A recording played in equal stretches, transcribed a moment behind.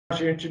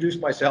to introduce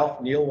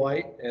myself, Neil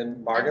White,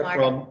 and Marga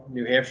from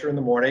New Hampshire in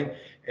the Morning.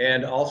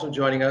 And also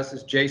joining us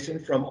is Jason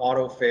from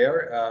Auto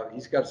Fair.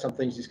 He's got some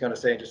things he's going to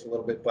say in just a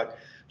little bit. But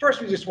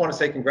first, we just want to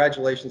say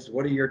congratulations.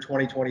 What a year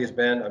 2020 has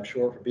been, I'm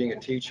sure, for being a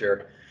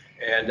teacher.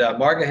 And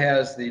Marga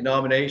has the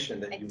nomination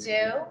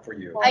that for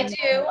you. I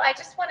do. I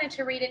just wanted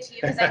to read it to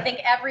you because I think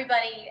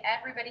everybody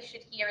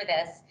should hear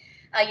this.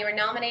 You were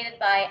nominated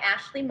by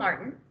Ashley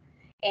Martin.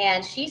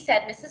 And she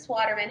said, Mrs.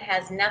 Waterman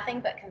has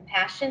nothing but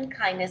compassion,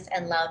 kindness,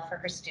 and love for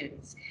her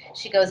students.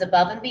 She goes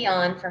above and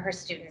beyond for her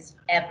students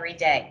every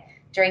day.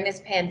 During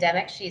this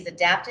pandemic, she's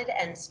adapted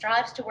and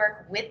strives to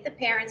work with the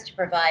parents to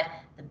provide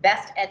the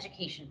best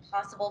education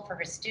possible for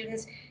her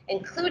students,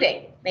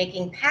 including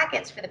making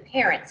packets for the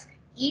parents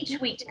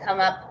each week to come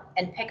up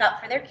and pick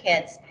up for their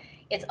kids.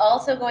 It's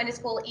also going to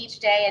school each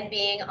day and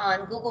being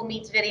on Google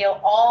Meets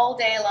video all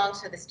day long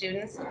so the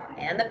students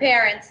and the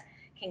parents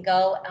can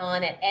go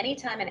on at any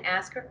time and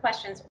ask her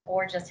questions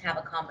or just have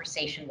a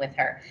conversation with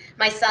her.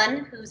 My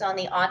son, who's on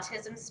the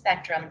autism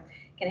spectrum,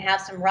 can have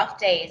some rough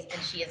days,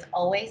 and she is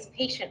always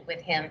patient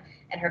with him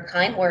and her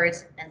kind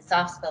words and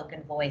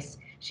soft-spoken voice.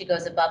 She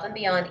goes above and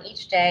beyond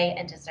each day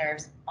and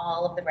deserves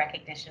all of the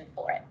recognition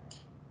for it.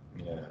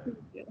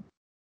 Yeah.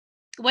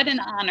 What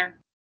an honor.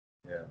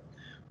 Yeah.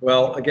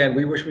 Well, again,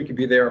 we wish we could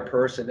be there in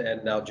person,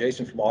 and now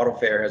Jason from Auto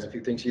Fair has a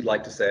few things he'd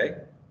like to say.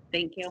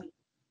 Thank you.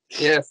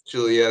 Yes,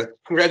 Julia,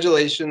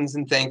 congratulations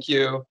and thank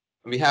you.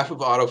 On behalf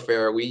of Auto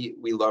Fair, we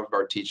love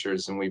our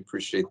teachers and we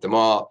appreciate them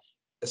all,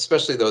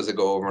 especially those that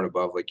go over and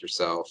above like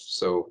yourself.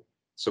 So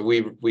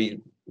we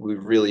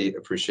really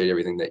appreciate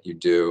everything that you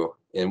do.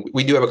 And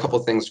we do have a couple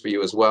things for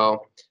you as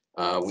well.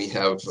 We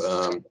have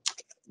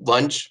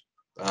lunch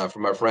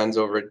from our friends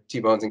over at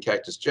T-Bones and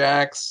Cactus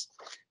Jack's.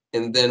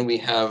 And then we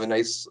have a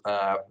nice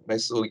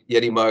little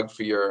Yeti mug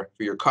for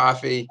your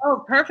coffee.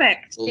 Oh,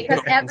 perfect.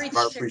 Because every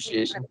our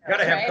appreciation.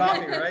 Gotta have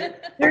coffee, right?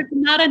 There's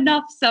not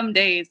enough some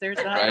days. There's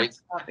not enough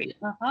coffee.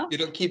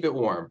 It'll keep it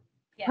warm.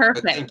 Yeah.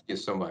 Perfect. But thank you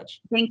so much.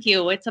 Thank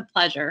you. It's a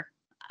pleasure.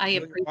 I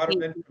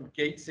appreciate it. From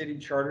Gate City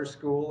Charter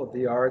School of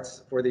the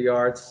Arts for the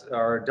Arts,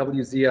 our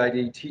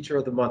WZID Teacher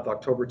of the Month,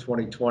 October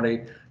 2020.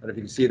 And if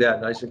you can see that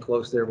nice and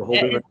close there, we'll hold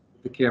it with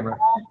the camera.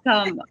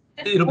 Awesome.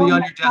 It'll be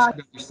on your desk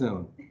very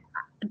soon.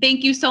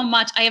 Thank you so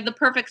much. I have the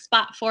perfect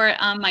spot for it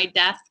on my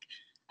desk.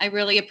 I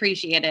really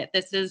appreciate it.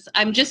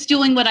 I'm just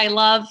doing what I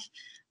love.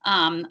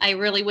 I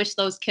really wish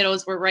those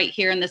kiddos were right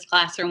here in this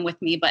classroom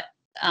with me, but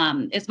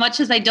as much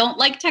as I don't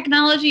like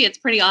technology, it's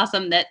pretty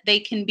awesome that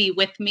they can be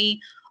with me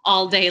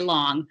all day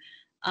long.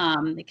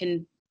 They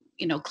can,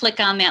 click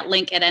on that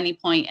link at any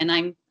point and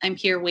I'm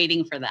here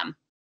waiting for them.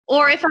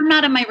 Or if I'm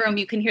not in my room,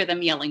 you can hear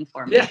them yelling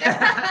for me.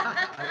 Yeah.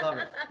 I love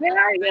it.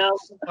 There you go. Thank you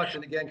so much,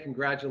 and again,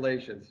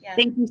 congratulations. Yeah.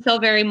 Thank you so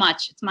very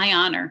much. It's my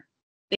honor.